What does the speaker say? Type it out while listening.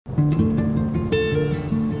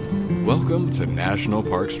Welcome to National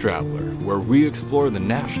Parks Traveler, where we explore the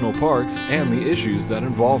national parks and the issues that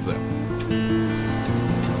involve them.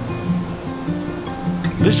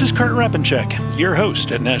 This is Kurt Rappencheck, your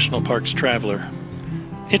host at National Parks Traveler.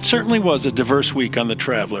 It certainly was a diverse week on The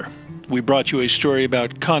Traveler. We brought you a story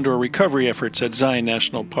about condor recovery efforts at Zion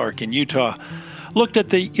National Park in Utah, looked at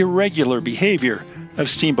the irregular behavior of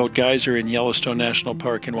Steamboat Geyser in Yellowstone National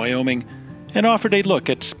Park in Wyoming, and offered a look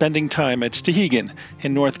at spending time at Stehegan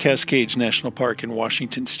in North Cascades National Park in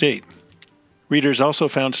Washington State. Readers also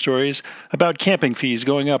found stories about camping fees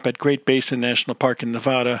going up at Great Basin National Park in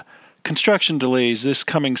Nevada, construction delays this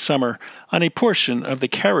coming summer on a portion of the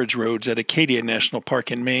carriage roads at Acadia National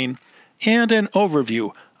Park in Maine, and an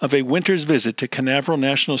overview of a winter's visit to Canaveral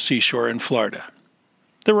National Seashore in Florida.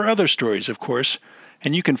 There were other stories, of course,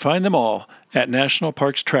 and you can find them all at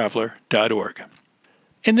nationalparkstraveler.org.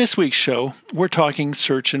 In this week's show, we're talking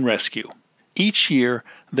search and rescue. Each year,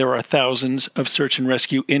 there are thousands of search and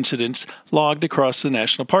rescue incidents logged across the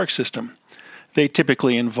national park system. They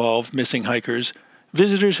typically involve missing hikers,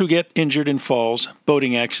 visitors who get injured in falls,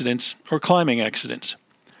 boating accidents, or climbing accidents.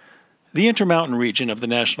 The Intermountain Region of the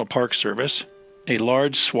National Park Service, a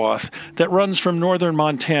large swath that runs from northern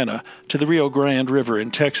Montana to the Rio Grande River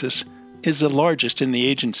in Texas, is the largest in the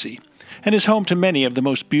agency and is home to many of the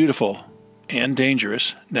most beautiful and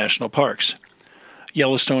dangerous national parks.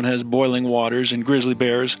 Yellowstone has boiling waters and grizzly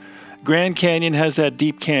bears, Grand Canyon has that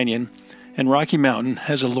deep canyon, and Rocky Mountain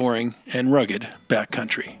has alluring and rugged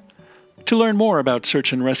backcountry. To learn more about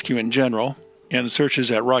search and rescue in general, and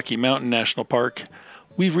searches at Rocky Mountain National Park,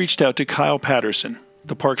 we've reached out to Kyle Patterson,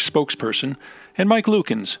 the park's spokesperson, and Mike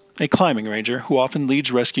Lukens, a climbing ranger who often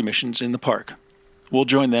leads rescue missions in the park. We'll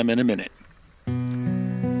join them in a minute.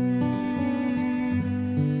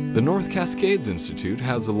 The North Cascades Institute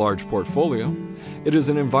has a large portfolio. It is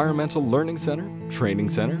an environmental learning center, training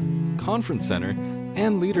center, conference center,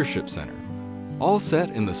 and leadership center, all set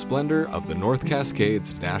in the splendor of the North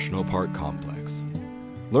Cascades National Park Complex.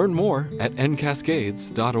 Learn more at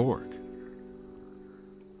ncascades.org.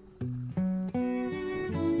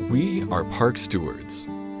 We are park stewards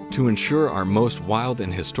to ensure our most wild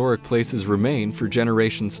and historic places remain for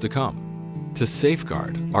generations to come, to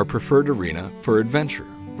safeguard our preferred arena for adventure,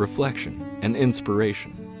 reflection, and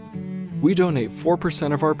inspiration. We donate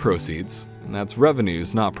 4% of our proceeds, and that's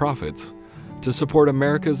revenues, not profits, to support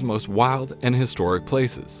America's most wild and historic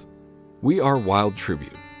places. We are Wild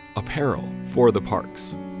Tribute, apparel for the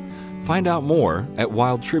parks. Find out more at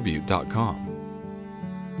wildtribute.com.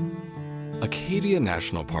 Acadia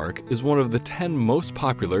National Park is one of the 10 most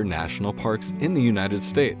popular national parks in the United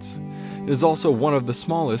States. It is also one of the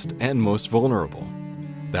smallest and most vulnerable.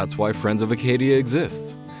 That's why Friends of Acadia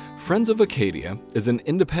exists. Friends of Acadia is an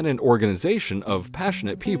independent organization of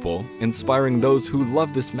passionate people inspiring those who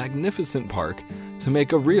love this magnificent park to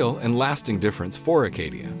make a real and lasting difference for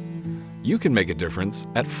Acadia. You can make a difference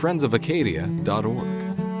at friendsofacadia.org.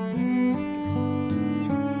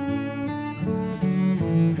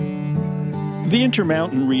 The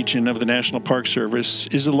Intermountain Region of the National Park Service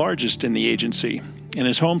is the largest in the agency and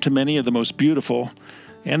is home to many of the most beautiful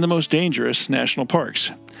and the most dangerous national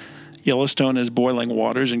parks. Yellowstone has boiling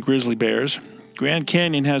waters and grizzly bears, Grand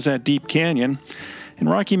Canyon has that deep canyon, and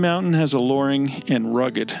Rocky Mountain has alluring and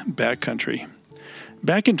rugged backcountry.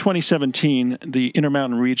 Back in 2017, the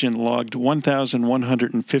Intermountain Region logged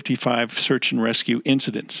 1,155 search and rescue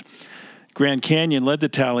incidents. Grand Canyon led the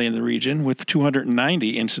tally in the region with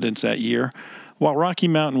 290 incidents that year, while Rocky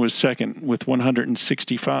Mountain was second with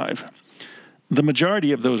 165. The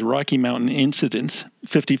majority of those Rocky Mountain incidents,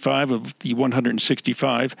 55 of the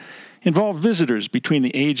 165, involved visitors between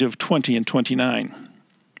the age of 20 and 29.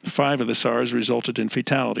 5 of the SARs resulted in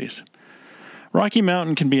fatalities. Rocky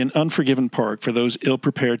Mountain can be an unforgiving park for those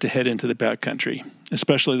ill-prepared to head into the backcountry,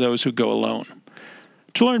 especially those who go alone.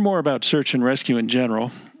 To learn more about search and rescue in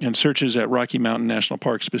general, and searches at Rocky Mountain National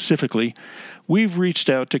Park specifically, we've reached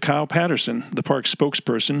out to Kyle Patterson, the park's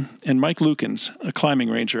spokesperson, and Mike Lukens, a climbing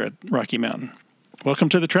ranger at Rocky Mountain. Welcome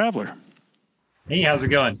to The Traveler. Hey, how's it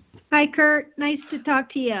going? Hi, Kurt. Nice to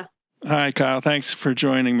talk to you. Hi, Kyle. Thanks for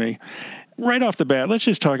joining me. Right off the bat, let's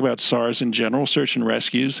just talk about SARs in general, search and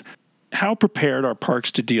rescues. How prepared are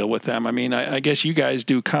parks to deal with them? I mean, I guess you guys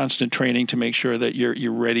do constant training to make sure that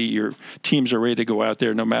you're ready, your teams are ready to go out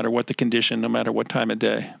there no matter what the condition, no matter what time of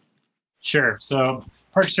day. Sure. So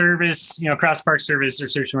Park Service, across Park Service or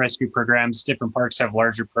search and rescue programs, different parks have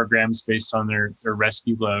larger programs based on their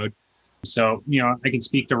rescue load. So, I can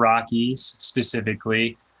speak to Rockies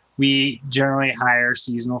specifically. We generally hire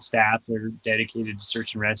seasonal staff that are dedicated to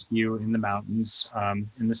search and rescue in the mountains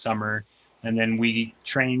in the summer. And then we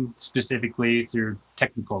train specifically through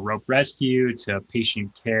technical rope rescue to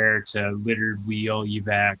patient care to littered wheel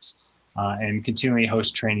evacs, and continually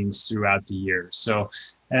host trainings throughout the year. So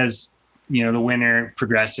as the winter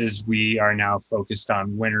progresses, we are now focused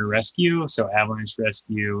on winter rescue, so avalanche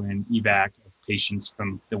rescue and evac of patients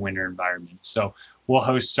from the winter environment. So we'll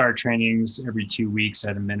host our trainings every 2 weeks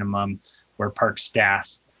at a minimum, where park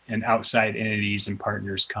staff and outside entities and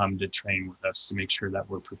partners come to train with us to make sure that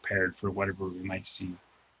we're prepared for whatever we might see.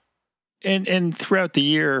 And throughout the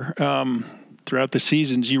year, throughout the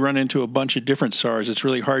seasons, you run into a bunch of different SARs. It's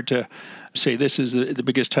really hard to say this is the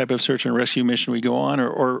biggest type of search and rescue mission we go on,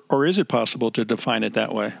 or is it possible to define it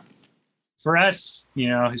that way? For us,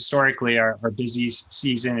 historically, our busiest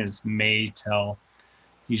season is May till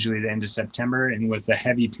usually the end of September, and with the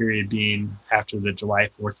heavy period being after the July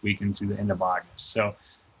 4th weekend through the end of August. So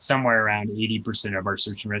somewhere around 80% of our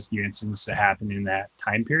search and rescue incidents that happen in that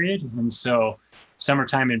time period. And so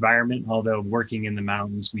summertime environment, although working in the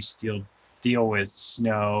mountains, we still deal with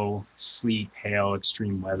snow, sleet, hail,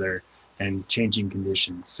 extreme weather, and changing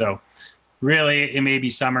conditions. So really, it may be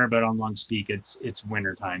summer, but on long speak, it's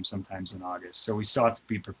winter time, sometimes in August. So we still have to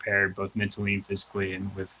be prepared both mentally and physically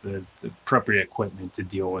and with the appropriate equipment to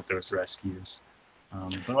deal with those rescues.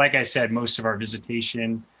 But like I said, most of our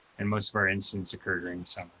visitation and most of our incidents occur during the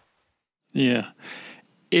summer. Yeah.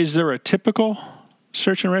 Is there a typical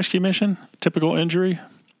search and rescue mission, typical injury?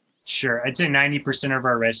 Sure. I'd say 90% of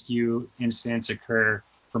our rescue incidents occur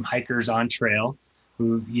from hikers on trail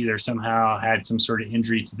who've either somehow had some sort of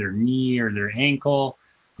injury to their knee or their ankle,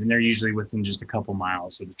 and they're usually within just a couple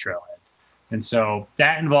miles of the trailhead. And so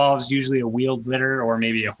that involves usually a wheeled litter or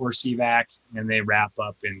maybe a horse evac, and they wrap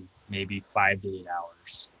up in maybe 5 to 8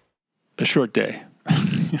 hours. A short day.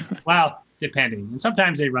 Well, depending. And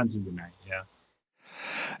sometimes they run through the night, yeah.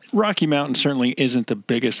 Rocky Mountain certainly isn't the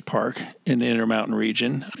biggest park in the Intermountain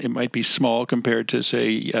region. It might be small compared to, say,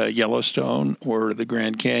 Yellowstone or the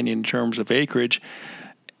Grand Canyon in terms of acreage,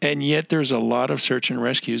 and yet there's a lot of search and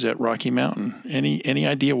rescues at Rocky Mountain. Any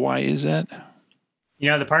idea why is that?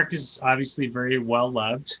 The park is obviously very well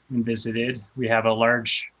loved and visited. We have a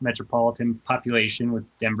large metropolitan population with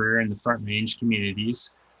Denver and the Front Range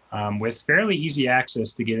communities, with fairly easy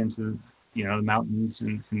access to get into the mountains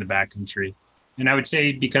and the backcountry. And I would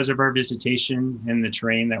say because of our visitation and the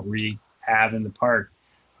terrain that we have in the park,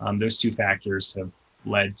 those two factors have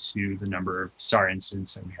led to the number of SAR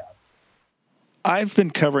incidents that we have. I've been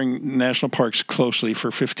covering national parks closely for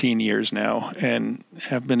 15 years now and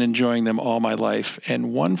have been enjoying them all my life.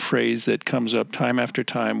 And one phrase that comes up time after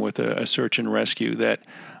time with a search and rescue that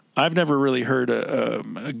I've never really heard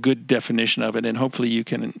a good definition of it, and hopefully you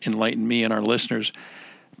can enlighten me and our listeners,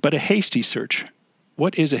 but a hasty search.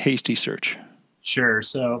 What is a hasty search? Sure.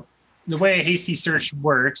 So the way a hasty search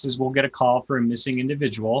works is we'll get a call for a missing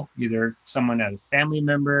individual, either someone, a family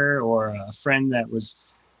member or a friend that was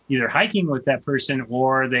either hiking with that person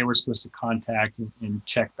or they were supposed to contact and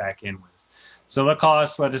check back in with. So they'll call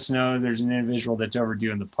us, let us know there's an individual that's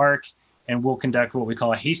overdue in the park, and we'll conduct what we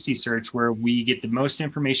call a hasty search, where we get the most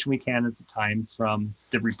information we can at the time from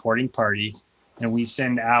the reporting party, and we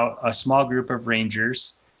send out a small group of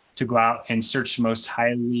rangers to go out and search the most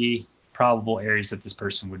highly probable areas that this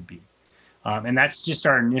person would be. And that's just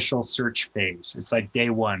our initial search phase. It's like day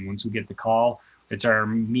one. Once we get the call, it's our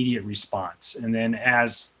immediate response. And then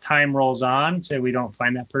as time rolls on, say we don't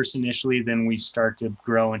find that person initially, then we start to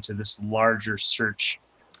grow into this larger search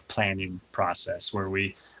planning process where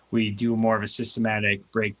we do more of a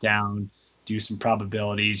systematic breakdown, do some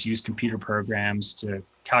probabilities, use computer programs to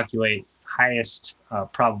calculate highest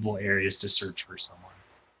probable areas to search for someone.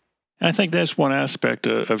 I think that's one aspect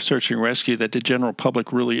of search and rescue that the general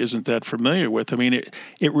public really isn't that familiar with. I mean,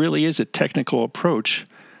 it really is a technical approach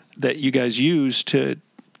that you guys use to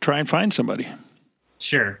try and find somebody.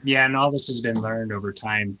 Sure. Yeah. And all this has been learned over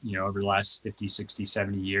time, over the last 50, 60,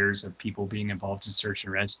 70 years of people being involved in search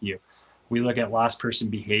and rescue. We look at lost person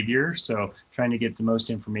behavior, so trying to get the most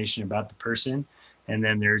information about the person. And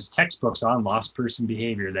then there's textbooks on lost person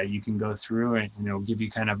behavior that you can go through, and it'll give you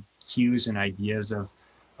kind of cues and ideas of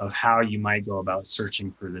how you might go about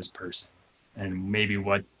searching for this person and maybe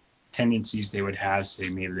what tendencies they would have. Say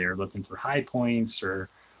maybe they're looking for high points or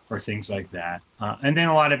things like that. And then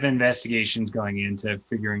a lot of investigations going into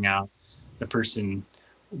figuring out the person,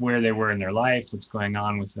 where they were in their life, what's going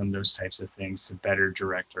on with them, those types of things to better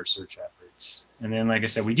direct our search efforts. And then, like I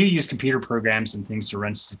said, we do use computer programs and things to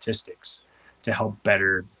run statistics to help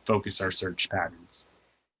better focus our search patterns.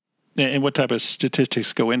 And what type of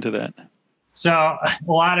statistics go into that? So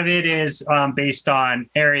a lot of it is based on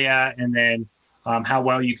area and then how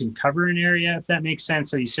well you can cover an area, if that makes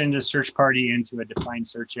sense. So you send a search party into a defined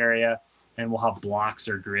search area, and we'll have blocks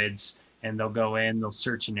or grids, and they'll go in, they'll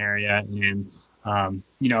search an area, and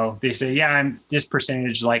they say, yeah, I'm this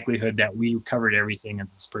percentage likelihood that we covered everything and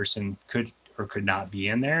this person could or could not be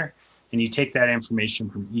in there. And you take that information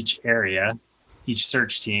from each area, each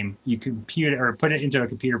search team, you compute it or put it into a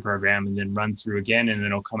computer program and then run through again, and then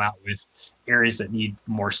it'll come out with areas that need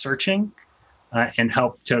more searching and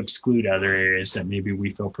help to exclude other areas that maybe we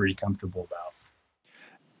feel pretty comfortable about.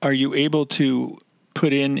 Are you able to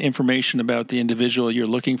put in information about the individual you're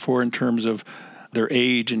looking for in terms of their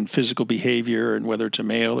age and physical behavior and whether it's a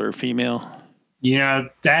male or a female?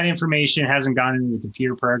 That information hasn't gone into the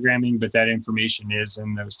computer programming, but that information is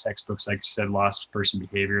in those textbooks, like I said, lost person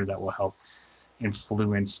behavior, that will help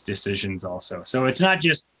influence decisions also. So it's not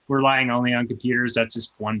just relying only on computers. That's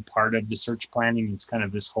just one part of the search planning. It's kind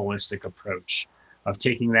of this holistic approach of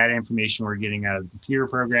taking that information we're getting out of the computer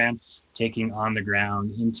program, taking on the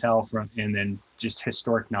ground intel from, and then just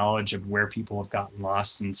historic knowledge of where people have gotten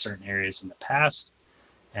lost in certain areas in the past,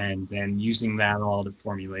 and then using that all to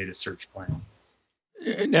formulate a search plan.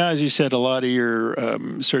 Now, as you said, a lot of your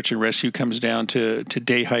search and rescue comes down to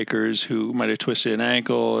day hikers who might have twisted an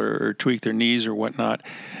ankle or tweaked their knees or whatnot.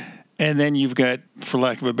 And then you've got, for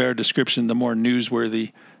lack of a better description, the more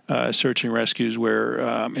newsworthy search and rescues where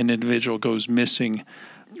an individual goes missing,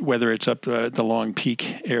 whether it's up the Long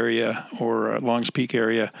Peak area or Longs Peak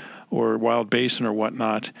area or Wild Basin or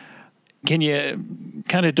whatnot. Can you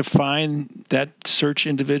kind of define that search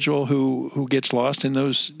individual who gets lost in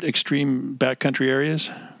those extreme backcountry areas?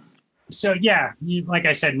 So, yeah, like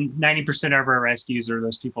I said, 90% of our rescues are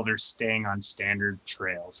those people that are staying on standard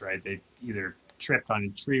trails, right? They either tripped on a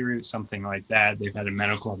tree root, something like that. They've had a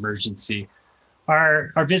medical emergency.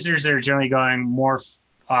 Our visitors are generally going more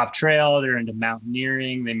off trail. They're into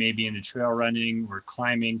mountaineering. They may be into trail running or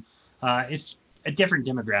climbing. It's a different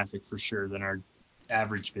demographic for sure than our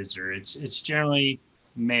average visitor. It's generally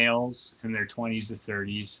males in their 20s to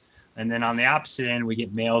 30s. And then on the opposite end, we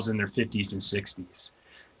get males in their 50s and 60s.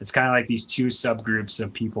 It's kind of like these two subgroups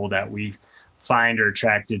of people that we find are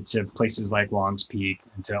attracted to places like Longs Peak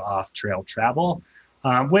and to off-trail travel,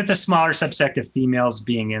 with a smaller subset of females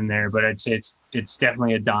being in there. But I'd say it's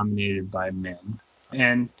definitely dominated by men.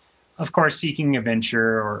 And of course, seeking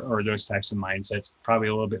adventure or those types of mindsets, probably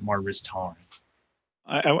a little bit more risk tolerant.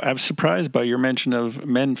 I'm surprised by your mention of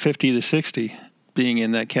men 50 to 60 being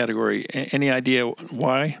in that category. Any idea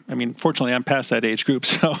why? I mean, fortunately, I'm past that age group,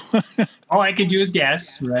 so. All I could do is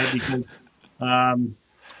guess, right? Because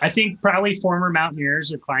I think probably former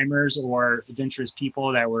mountaineers or climbers or adventurous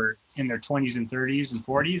people that were in their 20s and 30s and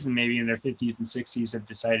 40s and maybe in their 50s and 60s have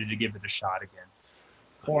decided to give it a shot again.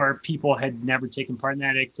 Or people had never taken part in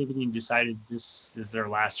that activity and decided this is their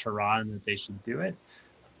last hurrah and that they should do it.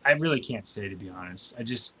 I really can't say, to be honest.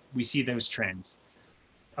 We see those trends.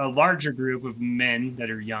 A larger group of men that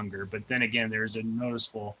are younger, but then again, there's a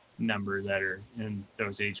noticeable number that are in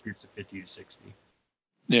those age groups of 50 to 60.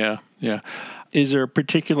 Yeah. Is there a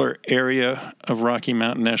particular area of Rocky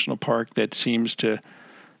Mountain National Park that seems to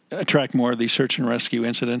attract more of these search and rescue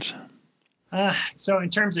incidents? So in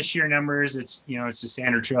terms of sheer numbers, it's the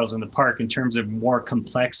standard trails in the park. In terms of more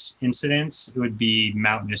complex incidents, it would be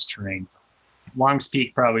mountainous terrain. Longs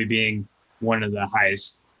Peak probably being one of the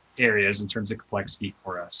highest areas in terms of complexity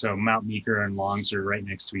for us. So Mount Meeker and Longs are right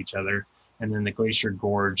next to each other, and then the Glacier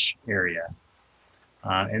Gorge area.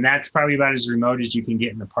 And that's probably about as remote as you can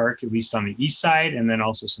get in the park, at least on the east side, and then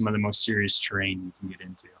also some of the most serious terrain you can get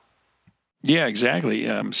into. Yeah, exactly.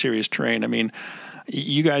 Serious terrain. I mean,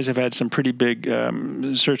 you guys have had some pretty big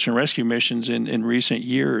search and rescue missions in recent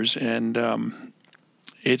years, and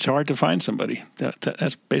it's hard to find somebody.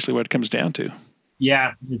 That's basically what it comes down to.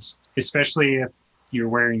 Yeah, it's especially if you're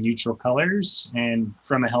wearing neutral colors and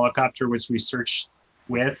from a helicopter, which we searched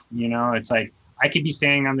with, it's like I could be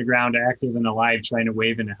standing on the ground active and alive trying to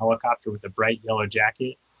wave in a helicopter with a bright yellow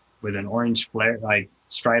jacket with an orange flare, like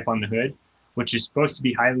stripe on the hood, which is supposed to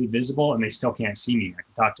be highly visible, and they still can't see me. I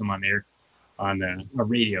can talk to them on there on the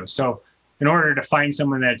radio. So in order to find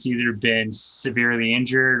someone that's either been severely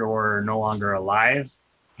injured or no longer alive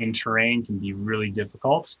in terrain can be really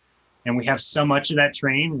difficult. And we have so much of that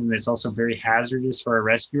terrain, and it's also very hazardous for our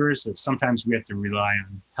rescuers that sometimes we have to rely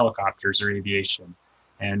on helicopters or aviation.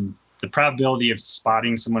 And the probability of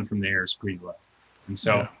spotting someone from the air is pretty low. And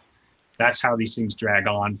so that's how these things drag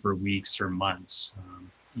on for weeks or months.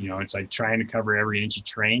 It's like trying to cover every inch of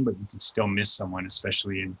terrain, but you can still miss someone,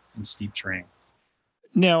 especially in steep terrain.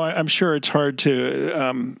 Now, I'm sure it's hard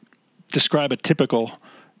to describe a typical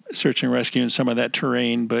search and rescue in some of that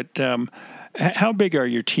terrain, but How big are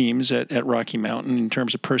your teams at Rocky Mountain in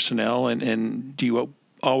terms of personnel, and do you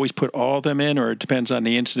always put all of them in, or it depends on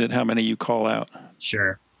the incident how many you call out?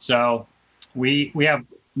 Sure. So we have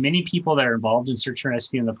many people that are involved in search and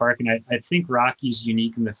rescue in the park, and I think Rocky's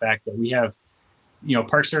unique in the fact that we have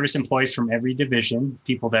Park Service employees from every division,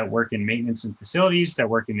 people that work in maintenance and facilities, that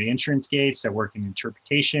work in the insurance gates, that work in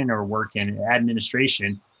interpretation or work in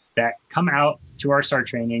administration, that come out to our SAR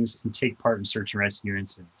trainings and take part in search and rescue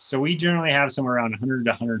incidents. So we generally have somewhere around 100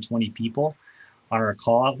 to 120 people on our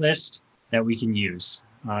call-out list that we can use,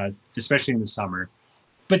 especially in the summer.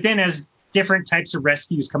 But then as different types of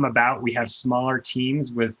rescues come about, we have smaller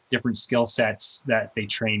teams with different skill sets that they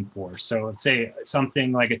train for. So let's say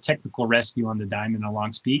something like a technical rescue on the Diamond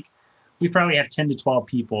along Peak, we probably have 10 to 12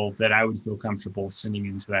 people that I would feel comfortable sending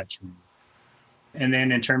into that training. And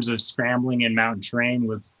then in terms of scrambling and mountain terrain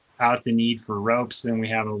without the need for ropes, then we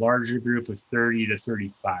have a larger group of 30 to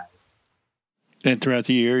 35. And throughout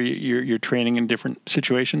the year, you're training in different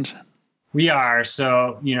situations? We are.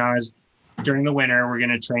 So, as during the winter, we're going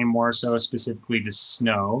to train more so specifically to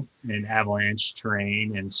snow and avalanche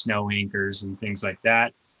terrain and snow anchors and things like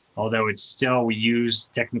that. Although we use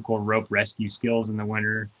technical rope rescue skills in the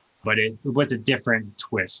winter, but with a different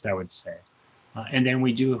twist, I would say. And then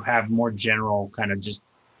we do have more general kind of just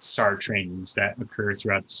SAR trainings that occur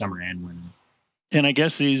throughout the summer and winter. And I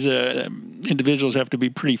guess these individuals have to be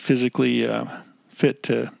pretty physically fit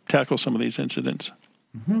to tackle some of these incidents.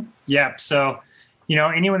 Mm-hmm. Yeah. So,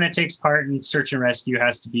 anyone that takes part in search and rescue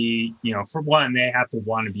has to be, for one, they have to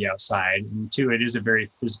want to be outside. And two, it is a very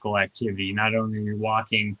physical activity. Not only are you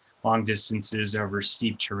walking long distances over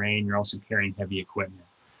steep terrain, you're also carrying heavy equipment.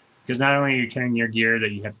 Because not only are you carrying your gear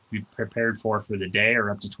that you have to be prepared for the day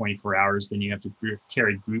or up to 24 hours, then you have to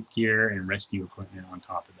carry group gear and rescue equipment on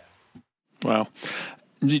top of that. Wow.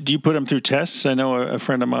 Do you put them through tests? I know a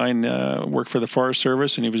friend of mine worked for the Forest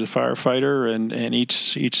Service, and he was a firefighter, and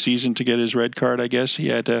each season to get his red card, I guess, he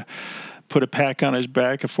had to put a pack on his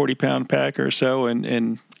back, a 40-pound pack or so,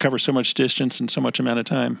 and cover so much distance in so much amount of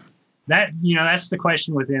time. That's the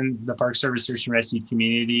question within the Park Service search and rescue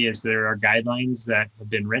community, is there are guidelines that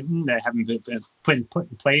have been written that haven't been put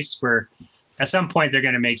in place where at some point they're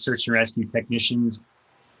going to make search and rescue technicians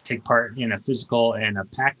take part in a physical and a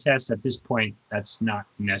pack test. At this point, that's not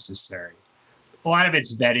necessary. A lot of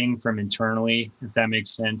it's vetting from internally, if that makes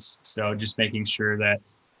sense. So just making sure that,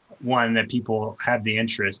 one, that people have the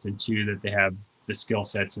interest, and two, that they have the skill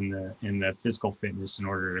sets and the physical fitness in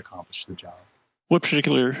order to accomplish the job. What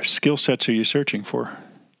particular skill sets are you searching for?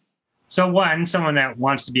 So one, someone that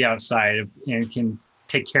wants to be outside and can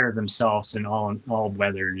take care of themselves in all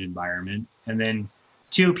weather and environment. And then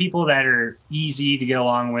two, people that are easy to get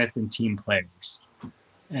along with and team players.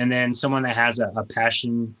 And then someone that has a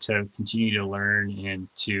passion to continue to learn and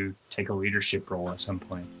to take a leadership role at some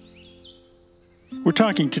point. We're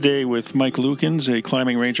talking today with Mike Lukens, a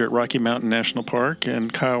climbing ranger at Rocky Mountain National Park,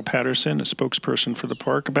 and Kyle Patterson, a spokesperson for the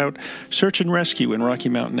park, about search and rescue in Rocky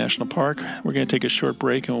Mountain National Park. We're going to take a short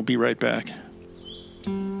break, and we'll be right back.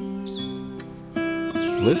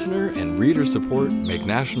 Listener and reader support make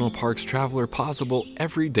National Parks Traveler possible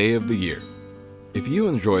every day of the year. If you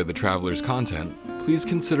enjoy the Traveler's content, please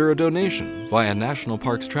consider a donation via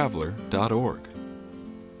nationalparkstraveler.org.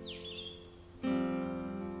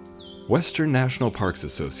 Western National Parks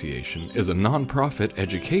Association is a nonprofit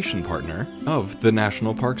education partner of the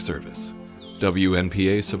National Park Service.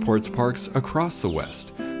 WNPA supports parks across the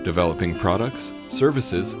West, developing products,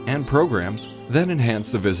 services, and programs that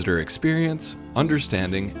enhance the visitor experience,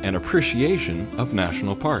 understanding, and appreciation of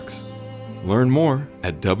national parks. Learn more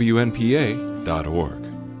at WNPA.org.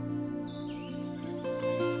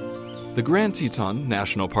 The Grand Teton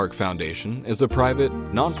National Park Foundation is a private,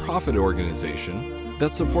 nonprofit organization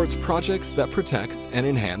that supports projects that protect and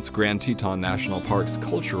enhance Grand Teton National Park's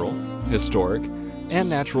cultural, historic, and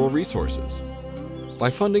natural resources. By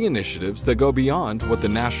funding initiatives that go beyond what the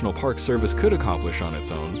National Park Service could accomplish on its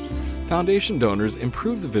own, Foundation donors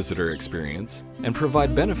improve the visitor experience and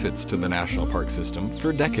provide benefits to the National Park System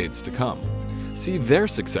for decades to come. See their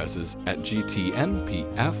successes at gtnpf.org.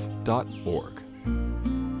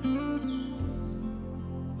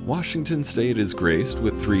 Washington State is graced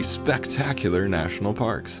with 3 spectacular national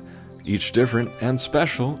parks, each different and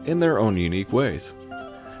special in their own unique ways.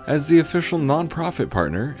 As the official nonprofit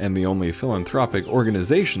partner and the only philanthropic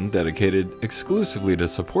organization dedicated exclusively to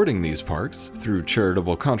supporting these parks through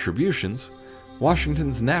charitable contributions,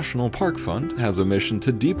 Washington's National Park Fund has a mission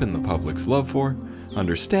to deepen the public's love for,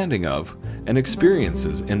 understanding of, and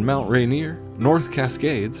experiences in Mount Rainier, North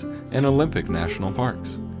Cascades, and Olympic National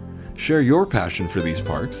Parks. Share your passion for these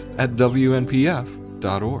parks at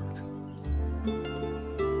WNPF.org.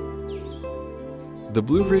 The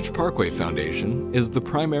Blue Ridge Parkway Foundation is the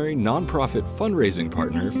primary nonprofit fundraising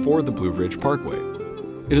partner for the Blue Ridge Parkway.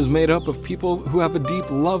 It is made up of people who have a deep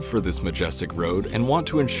love for this majestic road and want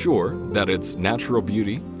to ensure that its natural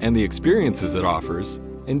beauty and the experiences it offers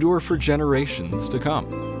endure for generations to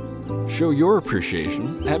come. Show your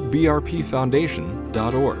appreciation at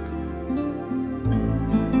brpfoundation.org.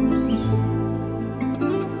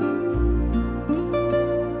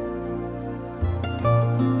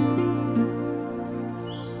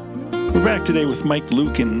 We're back today with Mike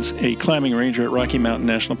Lukens, a climbing ranger at Rocky Mountain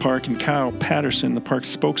National Park, and Kyle Patterson, the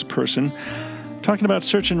park's spokesperson, talking about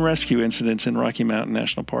search and rescue incidents in Rocky Mountain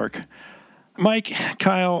National Park. Mike,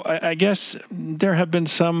 Kyle, I guess there have been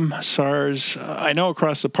some SARs, I know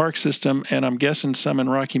across the park system, and I'm guessing some in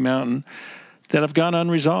Rocky Mountain, that have gone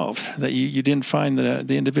unresolved, that you didn't find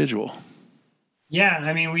the individual. Yeah,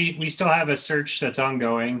 I mean, we still have a search that's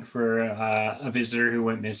ongoing for a visitor who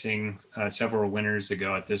went missing several winters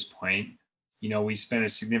ago at this point. You know, we spent a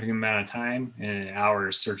significant amount of time and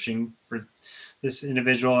hours searching for this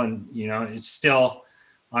individual, and, you know, it's still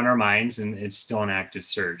on our minds and it's still an active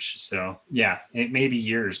search. So, yeah, it may be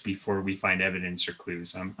years before we find evidence or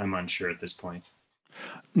clues. I'm unsure at this point.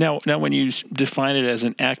 Now, when you define it as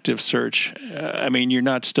an active search, I mean, you're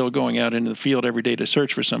not still going out into the field every day to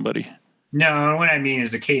search for somebody. No, what I mean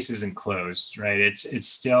is the case isn't closed, right? It's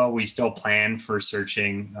still, we still plan for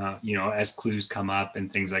searching, you know, as clues come up and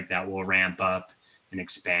things like that, we'll ramp up and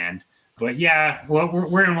expand. But yeah, well,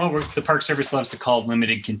 we're in what the Park Service loves to call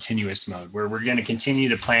limited continuous mode, where we're going to continue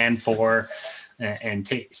to plan for and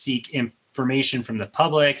seek information from the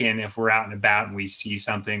public. And if we're out and about and we see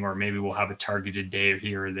something, or maybe we'll have a targeted day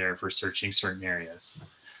here or there for searching certain areas.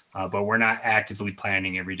 But we're not actively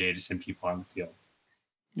planning every day to send people on the field.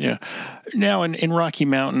 Yeah. Now, in Rocky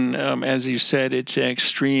Mountain, as you said, it's an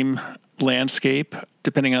extreme landscape.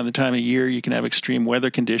 Depending on the time of year, you can have extreme weather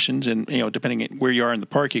conditions, and you know, depending on where you are in the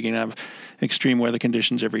park, you can have extreme weather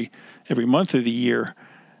conditions every month of the year.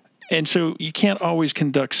 And so you can't always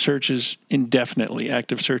conduct searches indefinitely,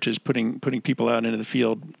 active searches, putting people out into the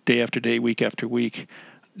field day after day, week after week.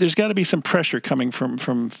 There's got to be some pressure coming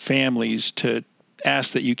from families to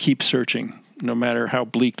ask that you keep searching, no matter how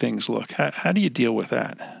bleak things look. How do you deal with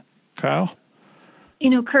that? Kyle?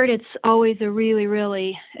 You know, Kurt, it's always a really,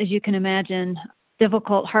 really, as you can imagine,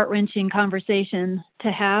 difficult, heart-wrenching conversation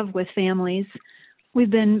to have with families.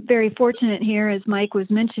 We've been very fortunate here, as Mike was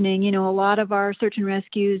mentioning. You know, a lot of our search and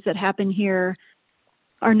rescues that happen here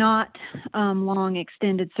are not long,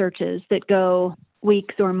 extended searches that go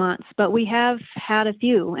weeks or months, but we have had a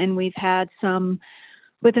few, and we've had some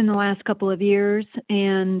within the last couple of years.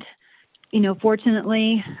 And, you know,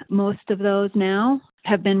 fortunately, most of those now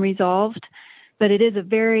have been resolved, but it is a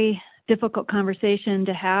very difficult conversation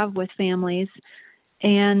to have with families.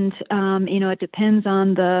 And, you know, it depends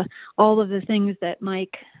on all of the things that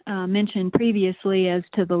Mike mentioned previously as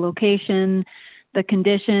to the location, the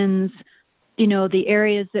conditions, you know, the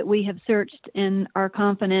areas that we have searched, and our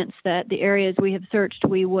confidence that the areas we have searched,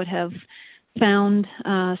 we would have found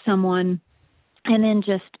someone. And then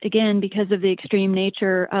just, again, because of the extreme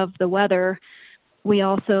nature of the weather, we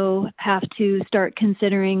also have to start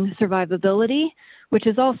considering survivability, which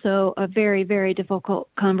is also a very, very difficult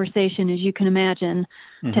conversation, as you can imagine,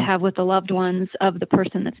 to have with the loved ones of the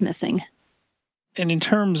person that's missing. And in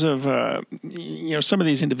terms of, you know, some of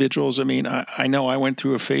these individuals, I mean, I know I went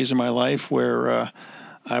through a phase in my life where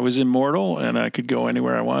I was immortal and I could go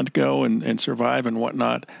anywhere I wanted to go and survive and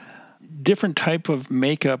whatnot. Different type of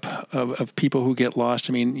makeup of people who get lost.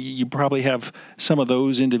 I mean, you probably have some of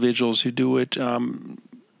those individuals who do it.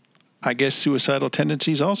 I guess suicidal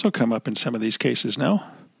tendencies also come up in some of these cases, no?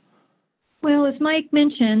 Well, as Mike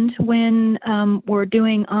mentioned, when we're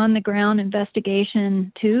doing on-the-ground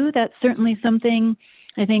investigation too, that's certainly something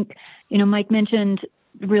I think, you know, Mike mentioned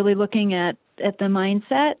really looking at the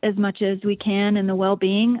mindset as much as we can and the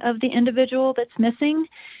well-being of the individual that's missing.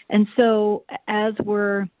 And so as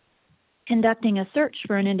we're conducting a search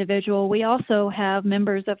for an individual, we also have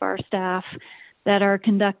members of our staff that are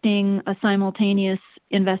conducting a simultaneous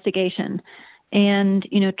investigation and,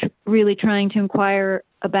 you know, really trying to inquire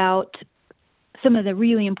about some of the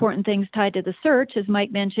really important things tied to the search. As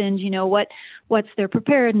Mike mentioned, you know, what's their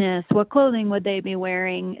preparedness? What clothing would they be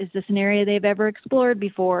wearing? Is this an area they've ever explored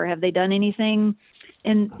before? Have they done anything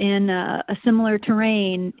in a similar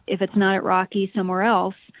terrain, if it's not at Rocky, somewhere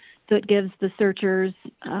else? So it gives the searchers,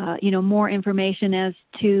 you know, more information as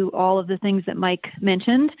to all of the things that Mike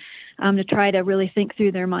mentioned, to try to really think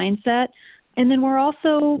through their mindset. And then we're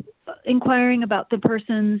also inquiring about the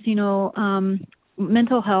person's, you know,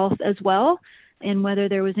 mental health as well, and whether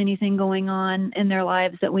there was anything going on in their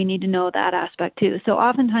lives that we need to know that aspect too. So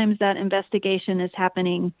oftentimes that investigation is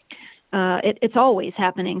happening. It's always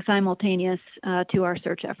happening simultaneous to our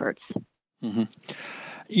search efforts. Mm-hmm.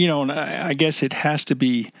 And I guess it has to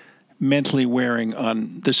be mentally wearing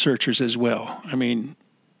on the searchers as well. I mean,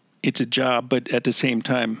 it's a job, but at the same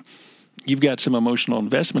time, you've got some emotional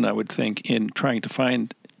investment, I would think, in trying to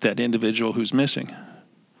find that individual who's missing.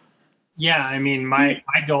 Yeah, I mean, my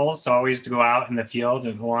goal is always to go out in the field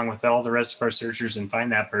and along with all the rest of our searchers and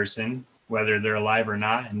find that person, whether they're alive or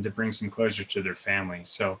not, and to bring some closure to their family.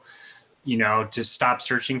 So, to stop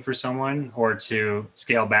searching for someone or to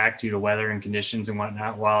scale back due to weather and conditions and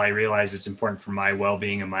whatnot, while I realize it's important for my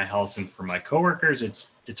well-being and my health and for my coworkers,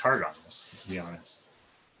 it's hard on us, to be honest.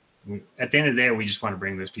 At the end of the day, we just want to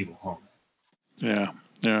bring those people home. Yeah.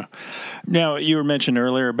 Now, you were mentioned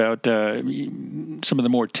earlier about some of the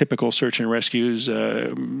more typical search and rescues,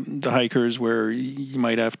 the hikers where you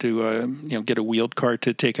might have to, get a wheeled cart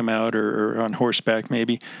to take them out or on horseback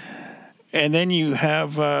maybe. And then you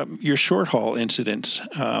have your short haul incidents.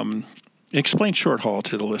 Explain short haul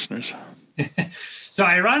to the listeners. So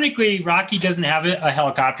ironically, Rocky doesn't have a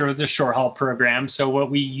helicopter with a short haul program. So what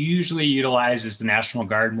we usually utilize is the National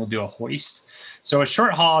Guard, and we'll do a hoist. So a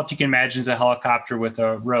short haul, if you can imagine, is a helicopter with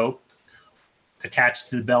a rope attached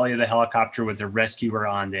to the belly of the helicopter with a rescuer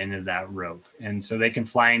on the end of that rope. And so they can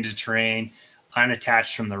fly into terrain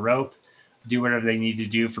unattached from the rope, do whatever they need to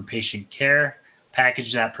do for patient care,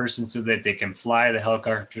 package that person so that they can fly. The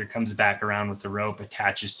helicopter comes back around with the rope,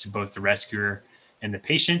 attaches to both the rescuer and the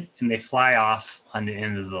patient, and they fly off on the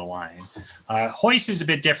end of the line. Hoist is a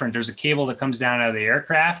bit different. There's a cable that comes down out of the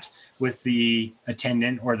aircraft with the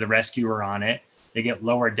attendant or the rescuer on it. They get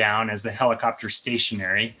lowered down as the helicopter's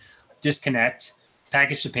stationary, disconnect,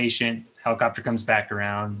 package the patient, helicopter comes back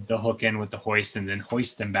around, they'll hook in with the hoist and then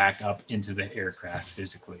hoist them back up into the aircraft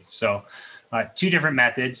physically. So two different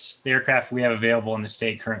methods. The aircraft we have available in the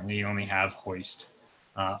state currently only have hoist.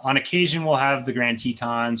 On occasion, we'll have the Grand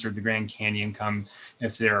Tetons or the Grand Canyon come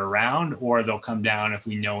if they're around, or they'll come down if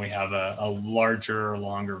we know we have a larger or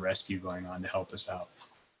longer rescue going on to help us out.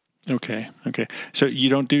 Okay. So you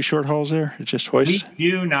don't do short hauls there? It's just hoist?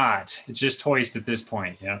 We do not. It's just hoist at this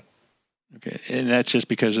point, yeah. Okay, and that's just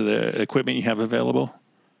because of the equipment you have available?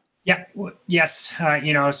 Yeah. Yes.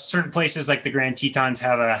 Certain places like the Grand Tetons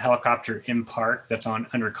have a helicopter in park that's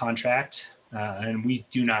under contract. And we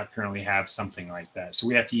do not currently have something like that. So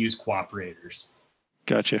we have to use cooperators.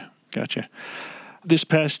 Gotcha. This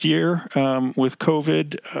past year with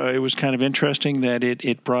COVID, it was kind of interesting that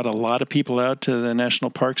it brought a lot of people out to the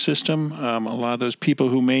national park system. A lot of those people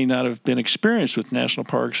who may not have been experienced with national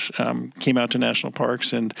parks came out to national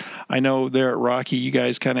parks. And I know there at Rocky, you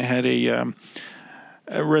guys kind of had a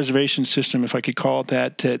reservation system, if I could call it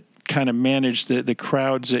that, to kind of manage the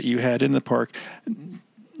crowds that you had in the park.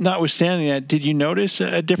 Notwithstanding that, did you notice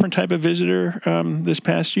a different type of visitor this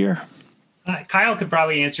past year? Kyle could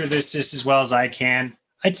probably answer this just as well as I can.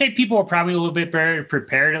 I'd say people were probably a little bit better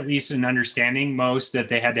prepared, at least in understanding most that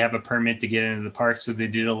they had to have a permit to get into the park, so they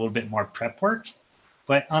did a little bit more prep work.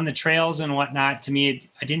 But on the trails and whatnot, to me,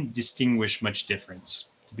 I didn't distinguish much difference,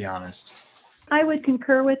 to be honest. I would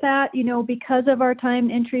concur with that. Because of our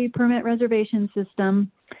timed entry permit reservation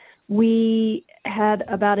system, we had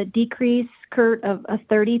about a decrease, Kurt, of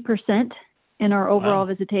 30% in our overall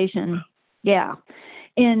visitation. Yeah.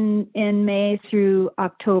 In May through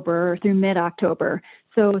October, through mid-October.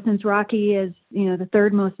 So since Rocky is, the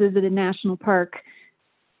third most visited national park,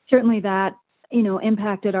 certainly that,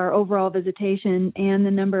 impacted our overall visitation and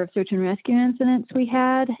the number of search and rescue incidents we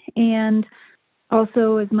had. And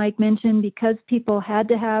also, as Mike mentioned, because people had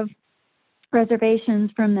to have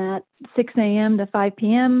reservations from that 6 a.m. to 5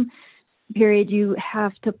 p.m. period, you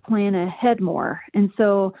have to plan ahead more. And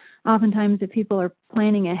so oftentimes if people are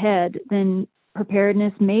planning ahead, then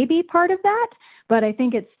preparedness may be part of that, but I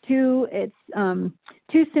think it's too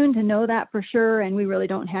soon to know that for sure. And we really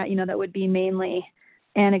don't have, that would be mainly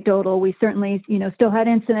anecdotal. We certainly, still had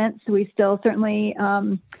incidents. We still certainly,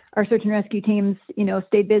 our search and rescue teams,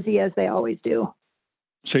 stayed busy as they always do.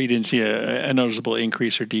 So you didn't see a noticeable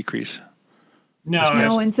increase or decrease? No.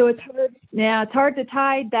 And so it's hard to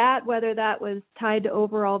tie that, whether that was tied to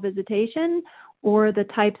overall visitation or the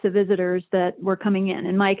types of visitors that were coming in.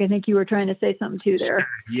 And Mike, I think you were trying to say something too there. Sure.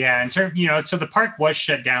 Yeah. So the park was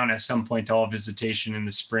shut down at some point to all visitation in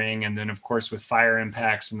the spring. And then of course, with fire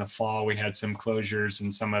impacts in the fall, we had some closures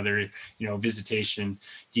and some other, visitation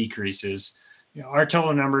decreases. Our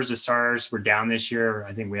total numbers of SARs were down this year.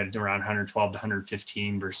 I think we had around 112 to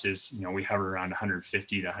 115 versus, we hover around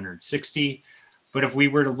 150 to 160. But if we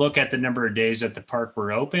were to look at the number of days that the park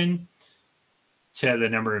were open, to the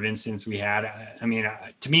number of incidents we had, I mean,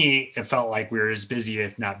 to me, it felt like we were as busy,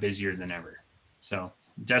 if not busier than ever. So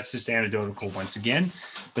that's just anecdotal once again.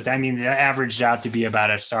 But I mean, that averaged out to be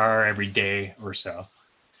about a SAR every day or so.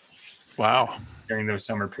 Wow. During those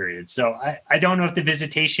summer periods. So I don't know if the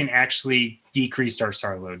visitation actually decreased our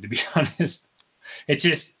SAR load, to be honest. It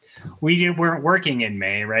just, weren't working in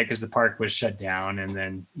May, right? Because the park was shut down. And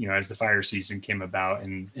then, as the fire season came about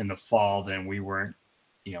in the fall, then we weren't,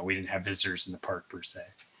 we didn't have visitors in the park per se.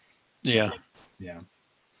 Yeah. Yeah.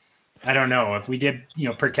 I don't know if we did,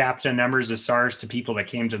 per capita numbers of SARS to people that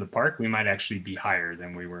came to the park, we might actually be higher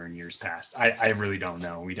than we were in years past. I really don't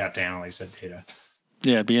know. We'd have to analyze that data.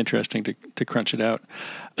 Yeah, it'd be interesting to crunch it out.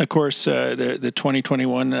 Of course, the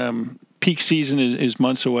 2021 peak season is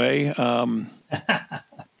months away.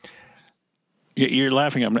 You're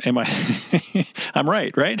laughing. Am I? I'm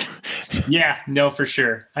right? Yeah, no, for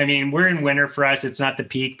sure. I mean, we're in winter for us. It's not the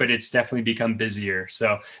peak, but it's definitely become busier.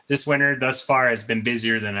 So this winter thus far has been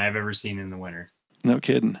busier than I've ever seen in the winter. No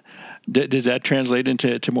kidding. Does that translate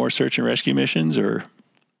into more search and rescue missions, or?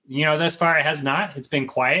 Thus far it has not. It's been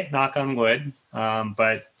quiet, knock on wood.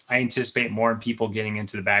 But I anticipate more people getting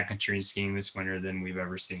into the backcountry and skiing this winter than we've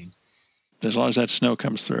ever seen. As long as that snow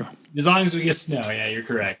comes through. As long as we get snow, yeah, you're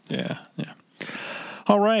correct. Yeah.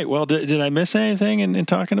 All right. Well, did I miss anything in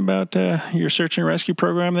talking about your search and rescue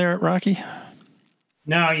program there at Rocky?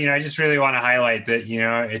 No, I just really want to highlight that,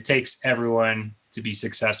 it takes everyone to be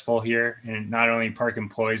successful here. And not only park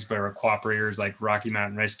employees, but our cooperators like Rocky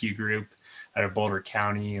Mountain Rescue Group out of Boulder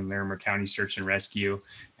County and Larimer County Search and Rescue,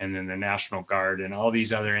 and then the National Guard and all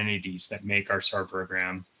these other entities that make our SAR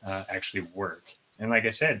program actually work. And like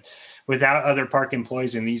I said, without other park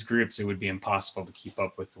employees in these groups, it would be impossible to keep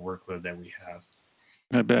up with the workload that we have.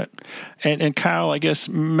 I bet. And Kyle, I guess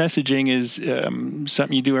messaging is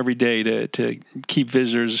something you do every day to keep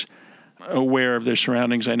visitors aware of their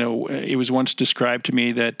surroundings. I know it was once described to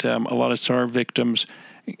me that a lot of SAR victims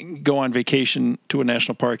go on vacation to a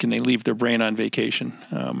national park and they leave their brain on vacation.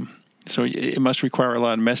 So it must require a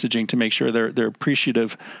lot of messaging to make sure they're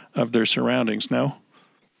appreciative of their surroundings. No?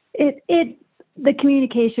 The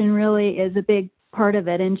communication really is a big part of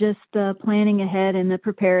it, and just the planning ahead and the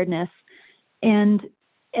preparedness. And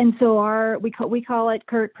so we call it,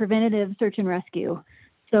 Kurt, preventative search and rescue.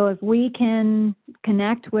 So if we can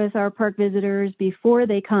connect with our park visitors before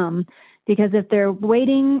they come, because if they're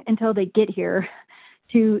waiting until they get here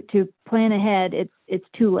to plan ahead, it's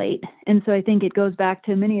too late. And so I think it goes back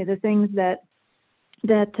to many of the things that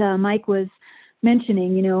Mike was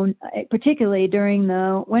mentioning, particularly during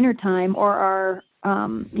the wintertime, or our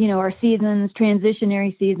seasons,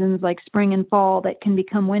 transitionary seasons like spring and fall that can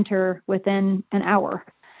become winter within an hour,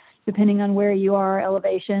 depending on where you are,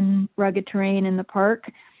 elevation, rugged terrain in the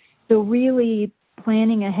park. So really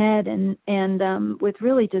planning ahead and with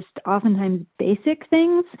really just oftentimes basic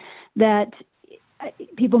things that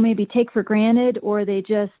people maybe take for granted or they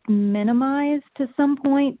just minimize to some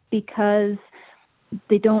point because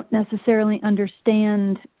they don't necessarily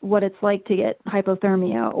understand what it's like to get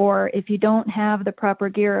hypothermia, or if you don't have the proper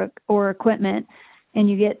gear or equipment and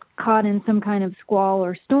you get caught in some kind of squall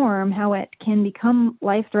or storm, how it can become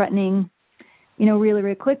life-threatening, really,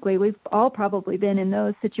 really quickly. We've all probably been in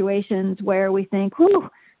those situations where we think, whew,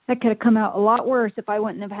 that could have come out a lot worse if I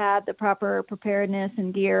wouldn't have had the proper preparedness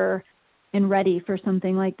and gear and ready for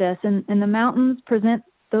something like this. And the mountains present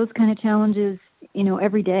those kind of challenges,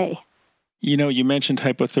 every day. You mentioned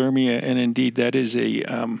hypothermia, and indeed that is a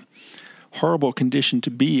horrible condition to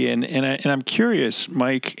be in. And I'm curious,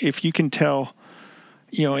 Mike, if you can tell,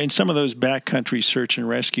 in some of those backcountry search and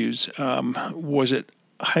rescues, was it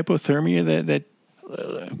hypothermia that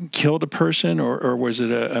killed a person, or was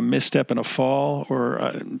it a misstep and a fall,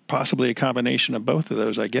 or possibly a combination of both of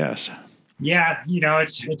those, I guess? Yeah,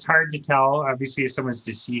 it's hard to tell. Obviously, if someone's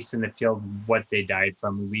deceased in the field, what they died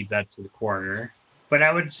from, we leave that to the coroner. But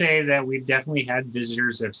I would say that we've definitely had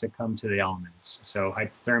visitors that have succumbed to the elements. So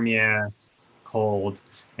hypothermia, cold,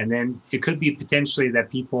 and then it could be potentially that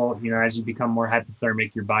people, as you become more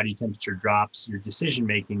hypothermic, your body temperature drops, your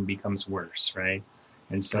decision-making becomes worse, right?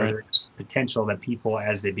 And so there's potential that people,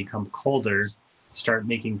 as they become colder, start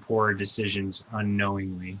making poor decisions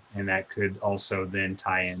unknowingly. And that could also then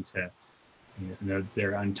tie into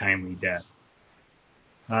their untimely death.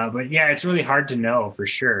 But yeah, it's really hard to know for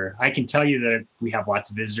sure. I can tell you that we have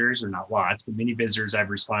lots of visitors, or not lots, but many visitors I've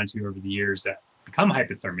responded to over the years that become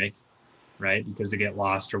hypothermic, right? Because they get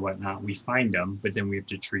lost or whatnot. We find them, but then we have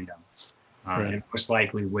to treat them. And most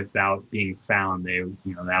likely without being found, the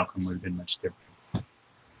outcome would have been much different.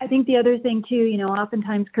 I think the other thing too,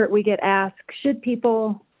 oftentimes, Kurt, we get asked, should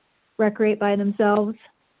people recreate by themselves?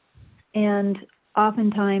 And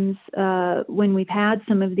oftentimes when we've had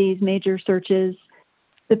some of these major searches,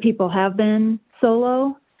 the people have been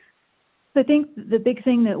solo. I think the big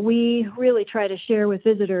thing that we really try to share with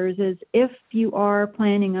visitors is if you are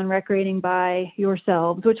planning on recreating by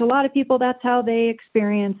yourselves, which a lot of people, that's how they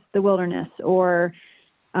experience the wilderness, or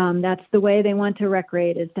that's the way they want to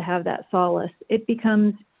recreate, is to have that solace. It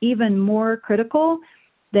becomes even more critical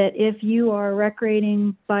that if you are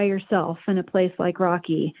recreating by yourself in a place like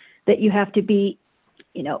Rocky, that you have to be,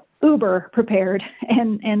 uber prepared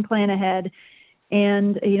and plan ahead.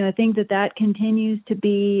 And, I think that continues to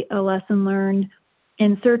be a lesson learned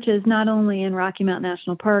in searches, not only in Rocky Mountain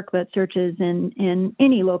National Park, but searches in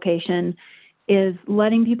any location, is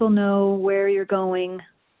letting people know where you're going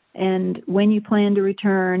and when you plan to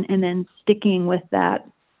return, and then sticking with that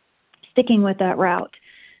route,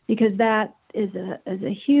 because that is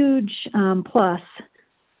a huge plus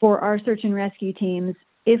for our search and rescue teams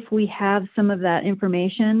if we have some of that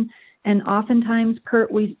information. And oftentimes,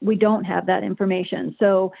 Kurt, we don't have that information.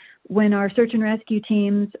 So when our search and rescue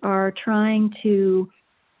teams are trying to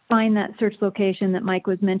find that search location that Mike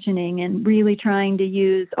was mentioning, and really trying to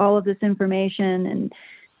use all of this information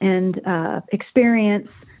and experience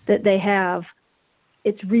that they have,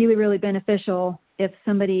 it's really, really beneficial if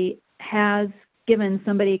somebody has given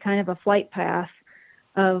somebody kind of a flight path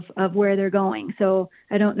of where they're going. So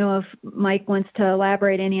I don't know if Mike wants to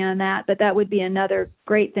elaborate any on that, but that would be another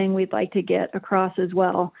great thing we'd like to get across as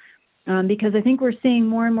well. Because I think we're seeing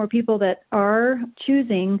more and more people that are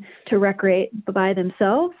choosing to recreate by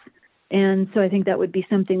themselves. And so I think that would be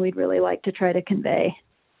something we'd really like to try to convey.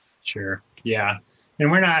 Sure. Yeah.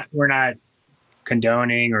 And we're not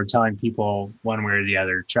condoning or telling people one way or the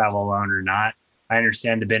other, travel alone or not. I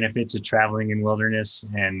understand the benefits of traveling in wilderness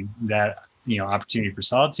and that, opportunity for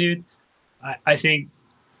solitude. I think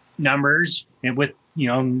numbers, and with,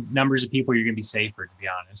 numbers of people, you're going to be safer, to be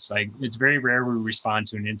honest. Like, it's very rare we respond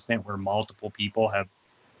to an incident where multiple people have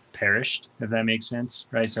perished, if that makes sense,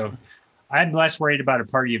 right? So I'm less worried about a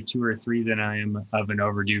party of 2 or 3 than I am of an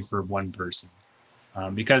overdue for one person.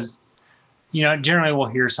 Because, generally we'll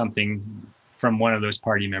hear something from one of those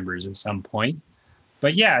party members at some point.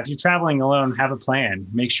 But yeah, if you're traveling alone, have a plan.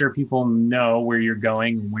 Make sure people know where you're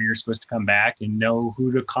going and when you're supposed to come back, and know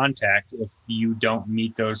who to contact if you don't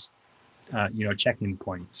meet those, check-in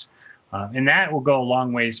points. And that will go a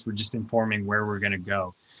long ways for just informing where we're going to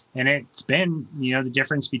go. And it's been, the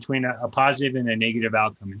difference between a positive and a negative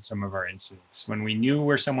outcome in some of our incidents. When we knew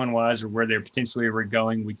where someone was or where they potentially were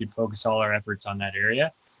going, we could focus all our efforts on that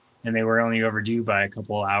area. And they were only overdue by a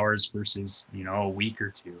couple of hours versus, a week or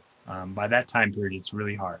 2. By that time period, it's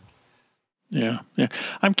really hard. Yeah.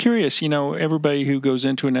 I'm curious, everybody who goes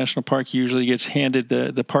into a national park usually gets handed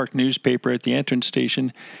the park newspaper at the entrance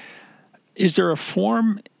station. Is there a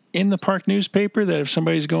form in the park newspaper that if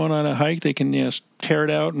somebody's going on a hike, they can tear it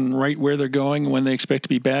out and write where they're going and when they expect to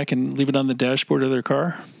be back and leave it on the dashboard of their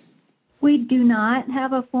car? We do not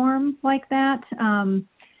have a form like that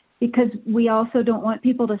because we also don't want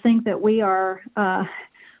people to think that we are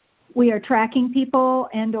tracking people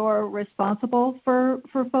and or responsible for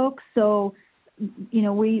folks. So,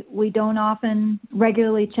 we don't often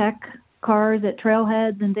regularly check cars at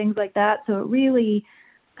trailheads and things like that. So it really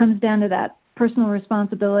comes down to that personal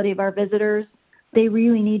responsibility of our visitors. They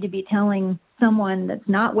really need to be telling someone that's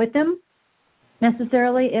not with them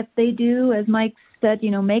necessarily. If they do, as Mike said,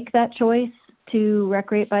 make that choice to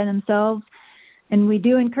recreate by themselves. And we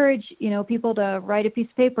do encourage, people to write a piece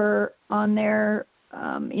of paper on their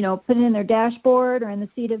put it in their dashboard or in the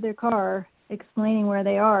seat of their car, explaining where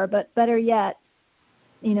they are. But better yet,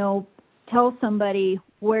 tell somebody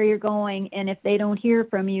where you're going. And if they don't hear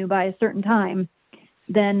from you by a certain time,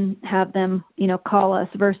 then have them, call us,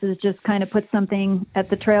 versus just kind of put something at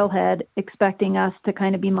the trailhead expecting us to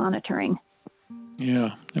kind of be monitoring.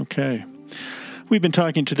 Yeah. Okay. We've been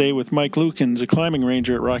talking today with Mike Lukens, a climbing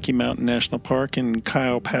ranger at Rocky Mountain National Park, and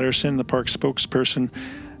Kyle Patterson, the park spokesperson,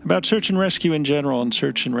 about search and rescue in general and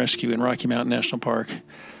search and rescue in Rocky Mountain National Park.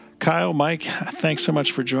 Kyle, Mike, thanks so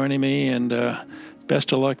much for joining me, and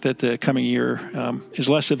best of luck that the coming year is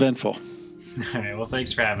less eventful. All right. Well,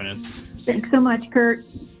 thanks for having us. Thanks so much, Kurt.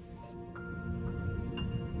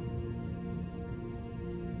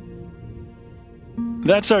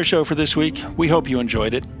 That's our show for this week. We hope you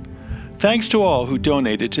enjoyed it. Thanks to all who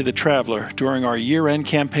donated to The Traveler during our year-end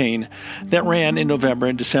campaign that ran in November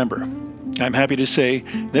and December. I'm happy to say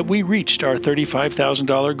that we reached our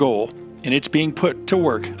 $35,000 goal, and it's being put to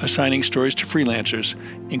work assigning stories to freelancers,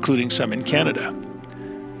 including some in Canada.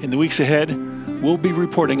 In the weeks ahead, we'll be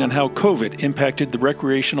reporting on how COVID impacted the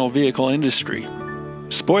recreational vehicle industry.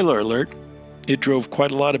 Spoiler alert, It drove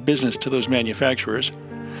quite a lot of business to those manufacturers,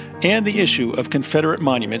 and the issue of Confederate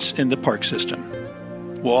monuments in the park system.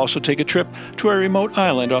 We'll also take a trip to a remote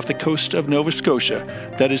island off the coast of Nova Scotia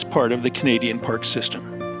that is part of the Canadian park system.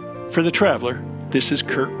 For The Traveler, this is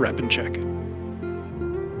Kurt Rapinchek.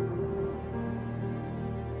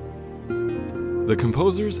 The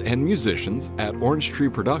composers and musicians at Orange Tree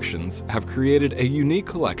Productions have created a unique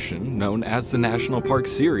collection known as the National Park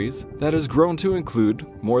Series that has grown to include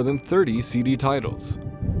more than 30 CD titles.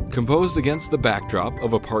 Composed against the backdrop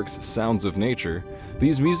of a park's sounds of nature,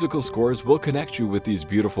 these musical scores will connect you with these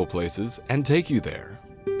beautiful places and take you there,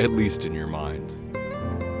 at least in your mind.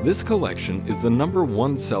 This collection is the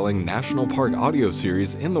 #1 selling national park audio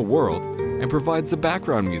series in the world and provides the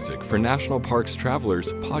background music for National Parks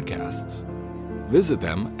Travelers podcasts. Visit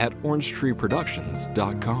them at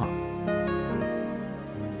orangetreeproductions.com.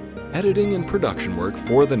 Editing and production work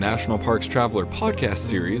for the National Parks Traveler podcast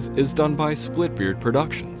series is done by Splitbeard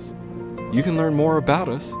Productions. You can learn more about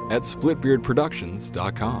us at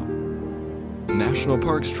splitbeardproductions.com. National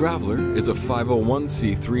Parks Traveler is a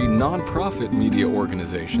 501c3 nonprofit media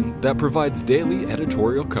organization that provides daily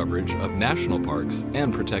editorial coverage of national parks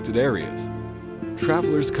and protected areas.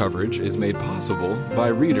 Traveler's coverage is made possible by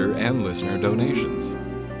reader and listener donations.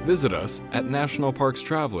 Visit us at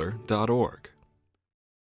nationalparkstraveler.org.